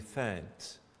fed,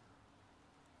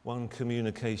 one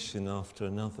communication after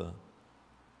another.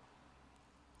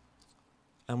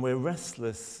 And we're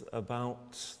restless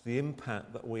about the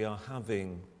impact that we are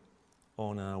having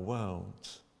on our world.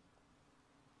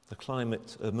 The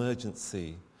climate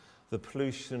emergency, the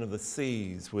pollution of the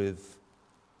seas with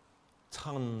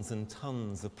tons and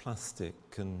tons of plastic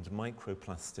and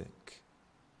microplastic,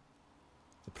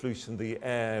 the pollution of the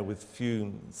air with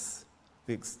fumes,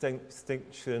 the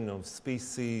extinction of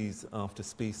species after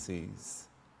species,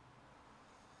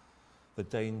 the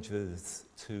dangers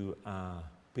to our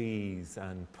bees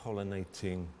and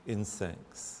pollinating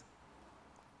insects.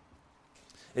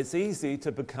 It's easy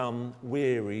to become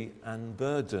weary and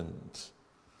burdened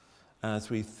as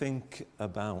we think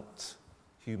about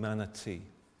humanity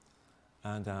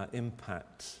and our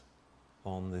impact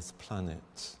on this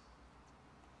planet.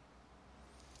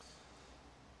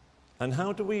 And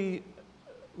how do we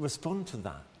respond to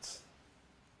that?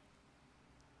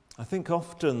 I think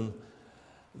often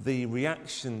the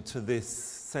reaction to this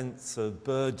sense of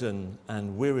burden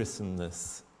and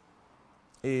wearisomeness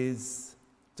is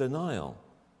denial.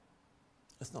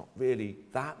 It's not really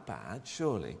that bad,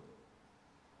 surely.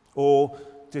 Or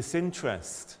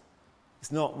disinterest.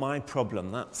 It's not my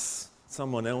problem, that's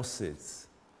someone else's.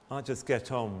 I just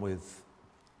get on with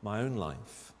my own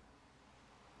life.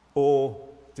 Or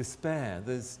despair.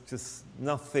 There's just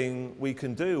nothing we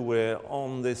can do. We're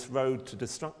on this road to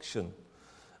destruction,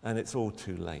 and it's all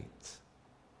too late.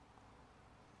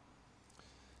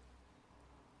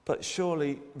 But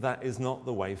surely that is not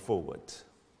the way forward.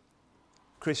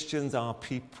 Christians are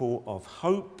people of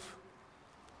hope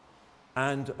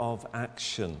and of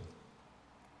action.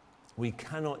 We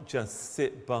cannot just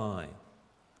sit by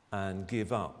and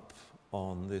give up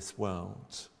on this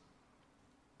world.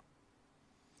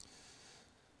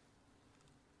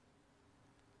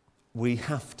 We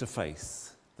have to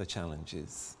face the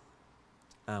challenges,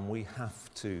 and we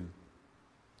have to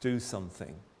do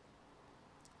something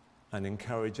and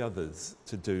encourage others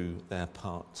to do their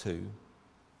part too.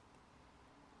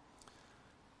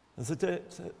 And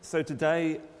so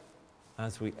today,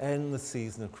 as we end the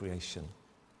season of creation,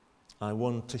 I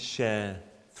want to share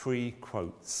 3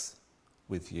 quotes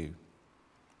with you.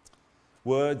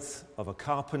 Words of a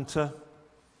carpenter,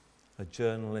 a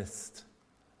journalist,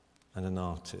 and an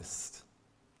artist.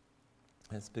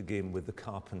 Let's begin with the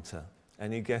carpenter.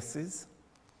 Any guesses?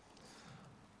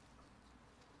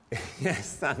 Yes,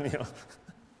 Samuel.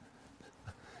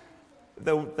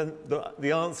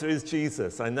 The answer is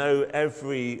Jesus. I know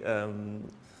every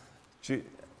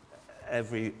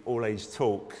all-age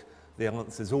talk, the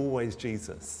answer is always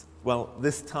Jesus. Well,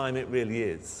 this time it really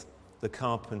is the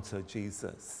carpenter,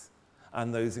 Jesus,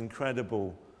 and those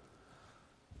incredible,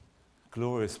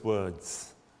 glorious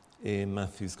words in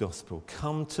Matthew's Gospel.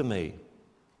 Come to me,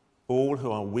 all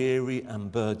who are weary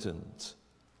and burdened,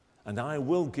 and I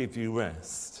will give you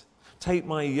rest. Take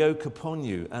my yoke upon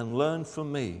you and learn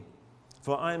from me,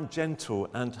 for I am gentle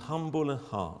and humble in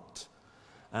heart,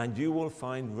 and you will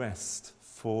find rest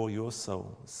for your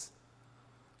souls.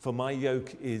 For my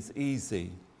yoke is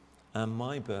easy and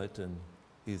my burden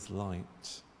is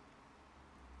light.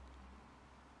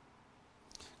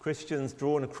 Christians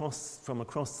drawn from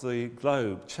across the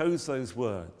globe chose those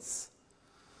words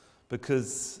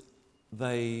because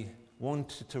they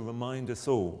wanted to remind us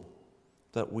all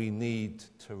that we need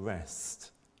to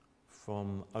rest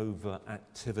from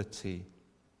overactivity,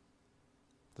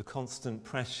 the constant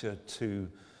pressure to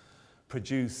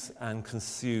produce and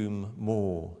consume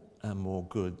more and more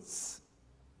goods.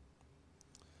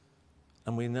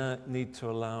 And we now need to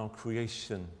allow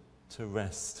creation to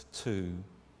rest too,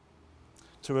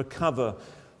 to recover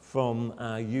from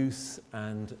our use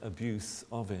and abuse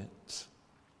of it.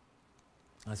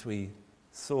 As we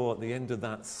saw at the end of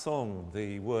that song,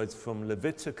 the words from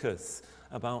Leviticus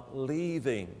about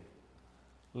leaving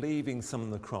some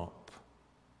of the crop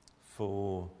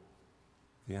for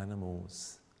the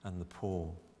animals and the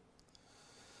poor.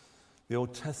 The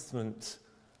Old Testament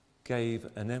gave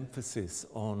an emphasis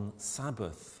on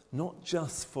Sabbath, not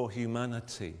just for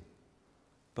humanity,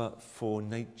 but for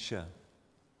nature.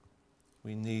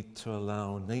 We need to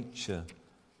allow nature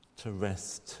to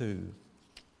rest too.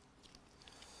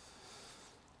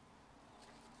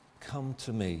 Come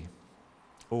to me,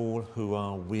 all who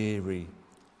are weary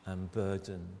and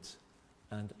burdened,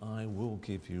 and I will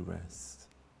give you rest.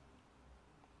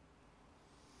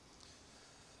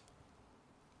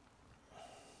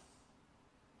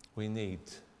 We need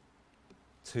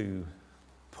to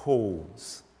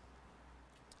pause.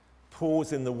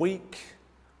 Pause in the week,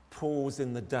 pause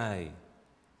in the day,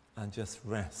 and just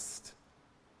rest.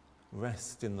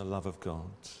 Rest in the love of God.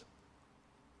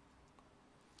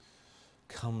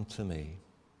 come to me.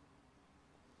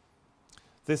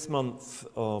 This month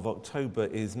of October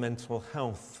is Mental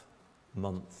Health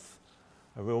Month,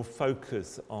 a real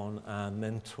focus on our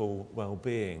mental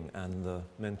well-being and the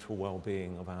mental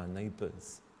well-being of our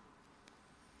neighbours.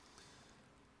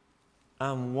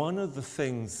 And one of the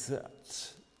things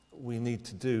that we need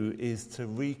to do is to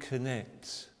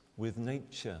reconnect with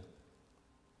nature,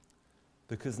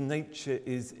 because nature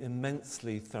is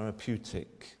immensely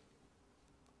therapeutic.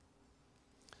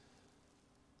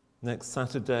 Next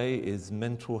Saturday is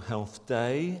Mental Health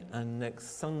Day, and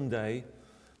next Sunday,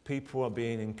 people are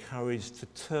being encouraged to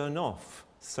turn off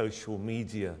social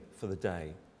media for the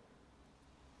day,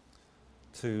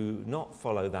 to not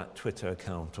follow that Twitter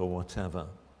account or whatever,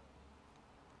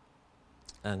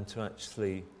 and to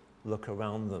actually look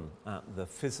around them at the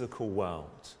physical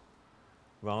world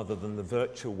rather than the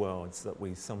virtual worlds that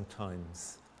we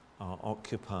sometimes are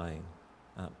occupying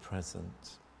at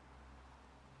present.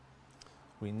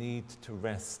 We need to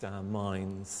rest our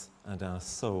minds and our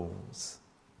souls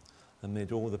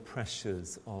amid all the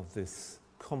pressures of this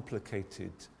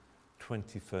complicated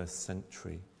 21st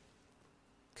century.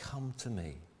 Come to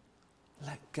me.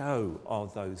 Let go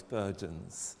of those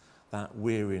burdens, that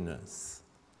weariness,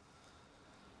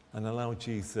 and allow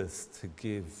Jesus to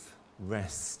give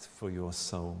rest for your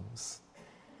souls.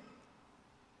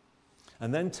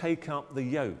 And then take up the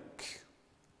yoke,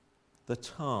 the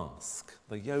task,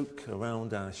 the yoke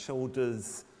around our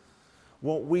shoulders,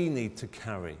 what we need to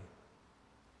carry,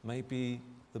 maybe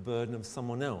the burden of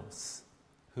someone else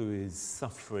who is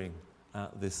suffering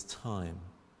at this time.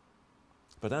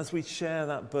 But as we share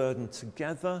that burden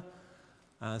together,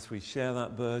 as we share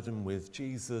that burden with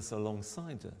Jesus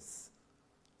alongside us,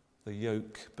 the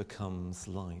yoke becomes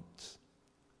light.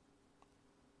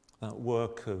 That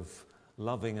work of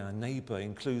loving our neighbour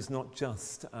includes not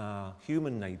just our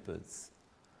human neighbours,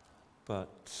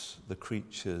 but the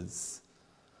creatures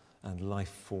and life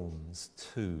forms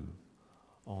too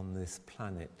on this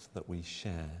planet that we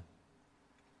share.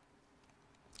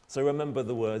 So remember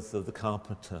the words of the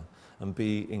carpenter and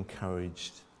be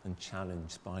encouraged and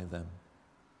challenged by them.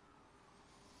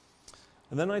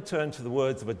 And then I turn to the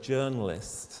words of a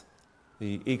journalist,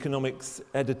 the economics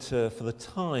editor for The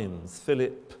Times,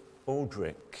 Philip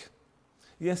Aldrich.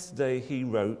 Yesterday he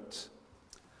wrote,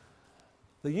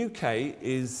 "The UK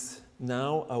is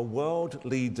now a world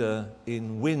leader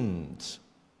in wind."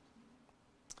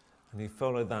 And he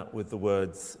followed that with the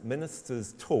words,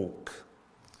 "Ministers talk,"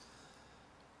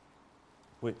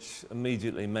 which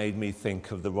immediately made me think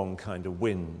of the wrong kind of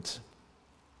wind.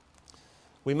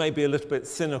 We may be a little bit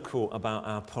cynical about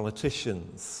our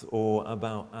politicians or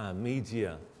about our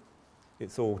media.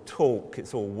 It's all talk,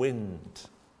 it's all wind.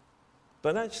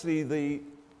 But actually the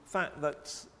fact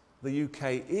that the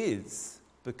UK is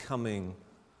becoming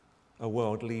a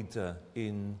world leader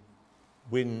in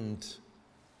wind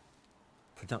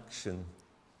production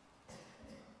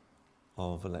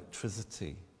of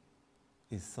electricity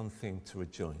is something to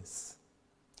rejoice.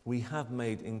 We have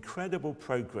made incredible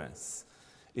progress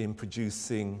in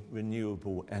producing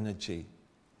renewable energy.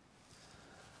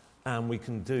 And we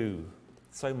can do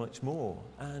so much more.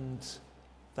 And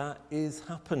that is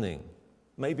happening.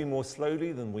 Maybe more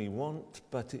slowly than we want,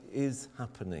 but it is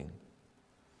happening.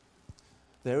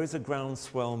 There is a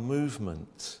groundswell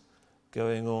movement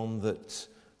going on that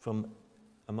from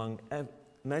among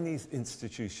many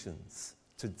institutions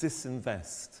to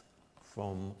disinvest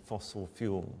from fossil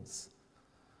fuels.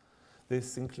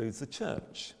 This includes the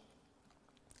church.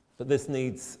 But this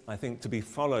needs, I think, to be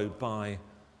followed by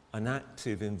an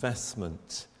active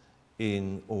investment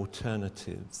in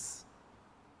alternatives.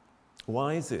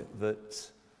 Why is it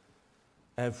that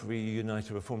every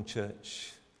United Reformed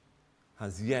Church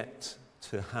has yet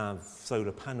to have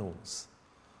solar panels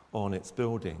on its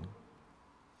building?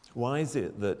 Why is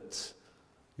it that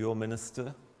your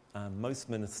minister and most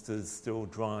ministers still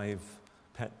drive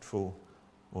petrol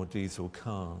or diesel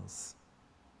cars?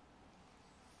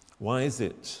 Why is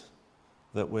it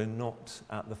that we're not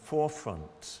at the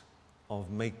forefront of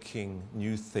making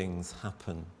new things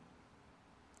happen?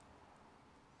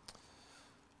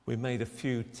 We made a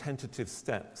few tentative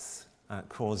steps at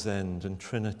Cause End and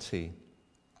Trinity.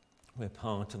 We're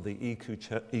part of the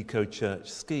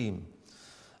Eco-Church scheme,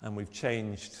 and we've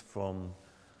changed from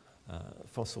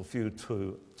fossil fuel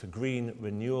to green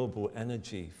renewable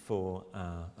energy for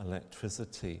our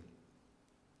electricity.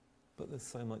 But there's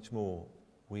so much more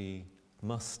we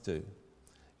must do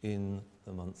in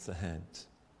the months ahead.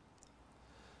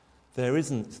 There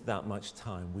isn't that much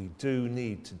time. We do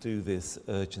need to do this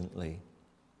urgently,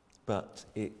 but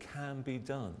it can be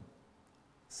done.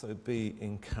 So be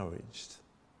encouraged.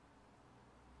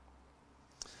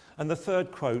 And the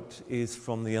third quote is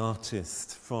from the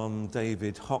artist, from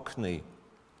David Hockney,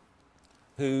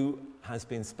 who has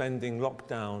been spending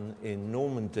lockdown in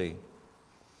Normandy.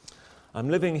 "I'm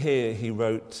living here," he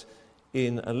wrote,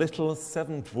 "in a little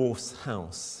Seven Dwarfs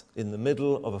house in the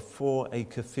middle of a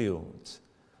 4-acre field,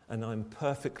 and I'm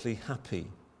perfectly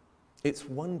happy. It's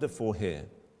wonderful here.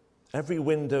 Every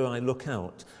window I look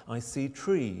out, I see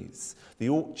trees, the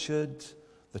orchard,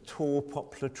 the tall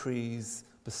poplar trees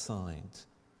beside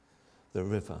the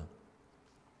river."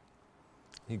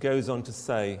 He goes on to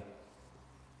say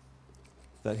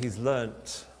that he's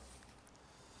learnt,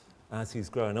 as he's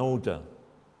grown older,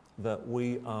 that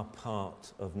we are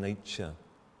part of nature,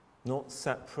 not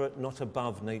separate, not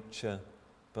above nature,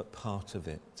 but part of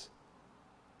it.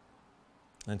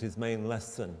 And his main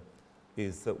lesson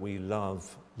is that we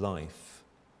love life.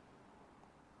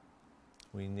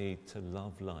 We need to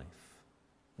love life,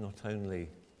 not only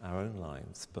our own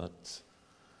lives, but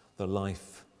the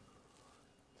life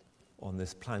on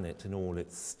this planet in all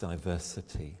its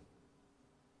diversity.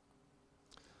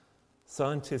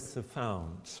 Scientists have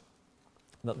found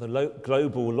that the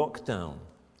global lockdown,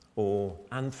 or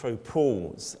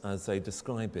anthropause as they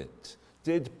describe it,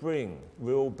 did bring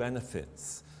real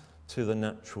benefits to the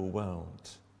natural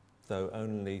world, though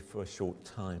only for a short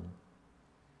time.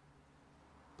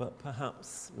 But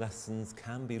perhaps lessons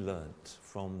can be learnt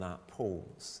from that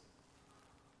pause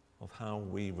of how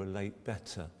we relate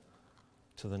better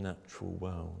to the natural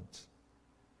world.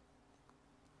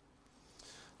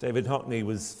 David Hockney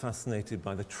was fascinated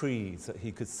by the trees that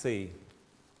he could see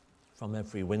from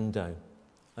every window,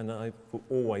 and I've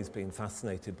always been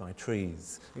fascinated by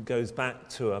trees. It goes back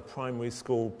to a primary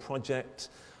school project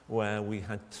where we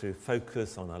had to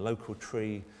focus on a local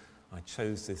tree. I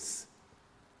chose this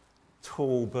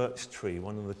tall birch tree,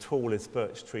 one of the tallest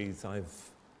birch trees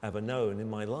I've ever known in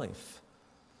my life,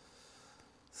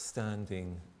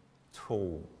 standing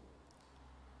tall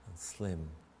and slim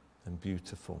and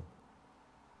beautiful.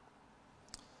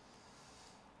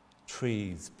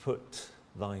 Trees put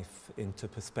life into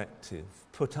perspective,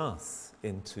 put us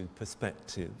into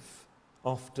perspective.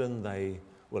 Often they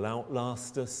will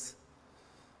outlast us.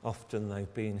 Often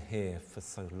they've been here for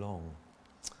so long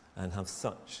and have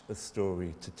such a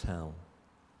story to tell.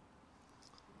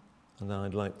 And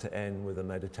I'd like to end with a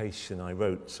meditation I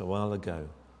wrote a while ago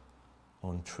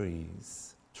on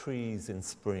trees. Trees in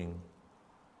spring.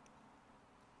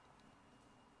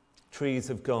 Trees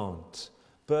of God,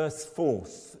 burst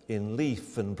forth in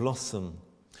leaf and blossom.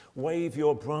 Wave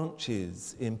your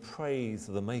branches in praise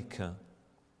of the Maker.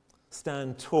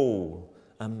 Stand tall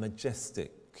and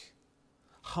majestic.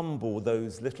 Humble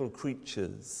those little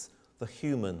creatures, the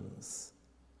humans,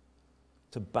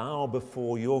 to bow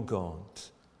before your God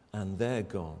and their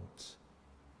God,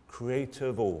 creator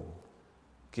of all,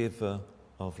 giver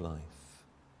of life.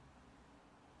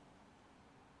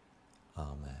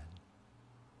 Amen.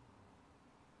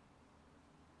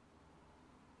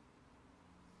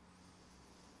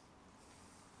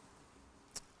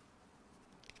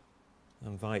 I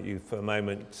invite you for a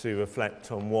moment to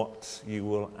reflect on what you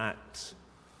will act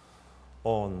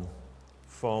on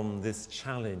from this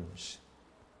challenge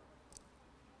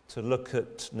to look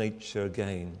at nature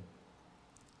again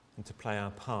and to play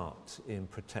our part in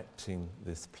protecting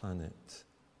this planet.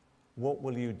 What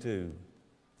will you do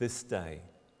this day,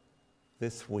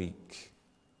 this week,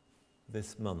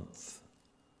 this month,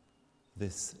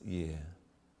 this year?